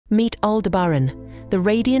Meet Aldebaran, the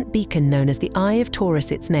radiant beacon known as the Eye of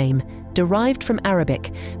Taurus. Its name, derived from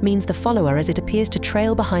Arabic, means the follower as it appears to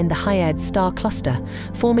trail behind the Hyades star cluster,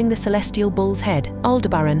 forming the celestial bull's head.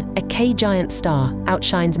 Aldebaran, a K-giant star,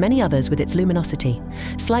 outshines many others with its luminosity.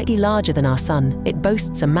 Slightly larger than our Sun, it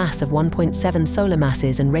boasts a mass of 1.7 solar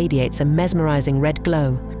masses and radiates a mesmerizing red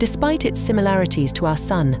glow. Despite its similarities to our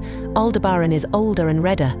Sun, Aldebaran is older and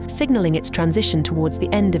redder, signaling its transition towards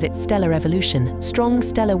the end of its stellar evolution. Strong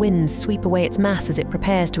stellar winds sweep away its mass as it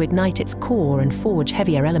prepares to ignite its core and forge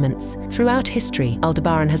heavier elements. Throughout history,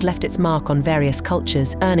 Aldebaran has left its mark on various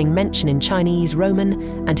cultures, earning mention in Chinese,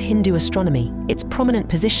 Roman, and Hindu astronomy. Its prominent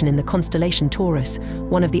position in the constellation Taurus,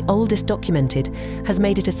 one of the oldest documented, has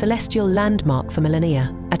made it a celestial landmark for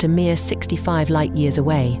millennia. At a mere 65 light-years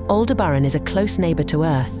away, Aldebaran is a close neighbor to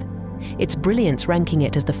Earth, its brilliance ranking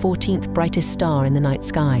it as the 14th brightest star in the night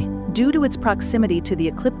sky. Due to its proximity to the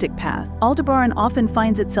ecliptic path, Aldebaran often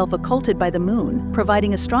finds itself occulted by the Moon,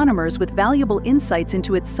 providing astronomers with valuable insights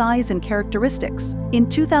into its size and characteristics. In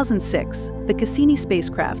 2006, the Cassini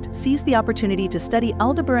spacecraft seized the opportunity to study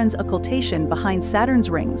Aldebaran's occultation behind Saturn's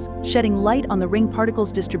rings, shedding light on the ring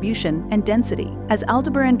particles' distribution and density. As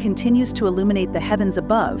Aldebaran continues to illuminate the heavens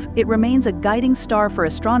above, it remains a guiding star for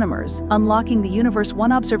astronomers, unlocking the universe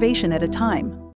one observation at a time.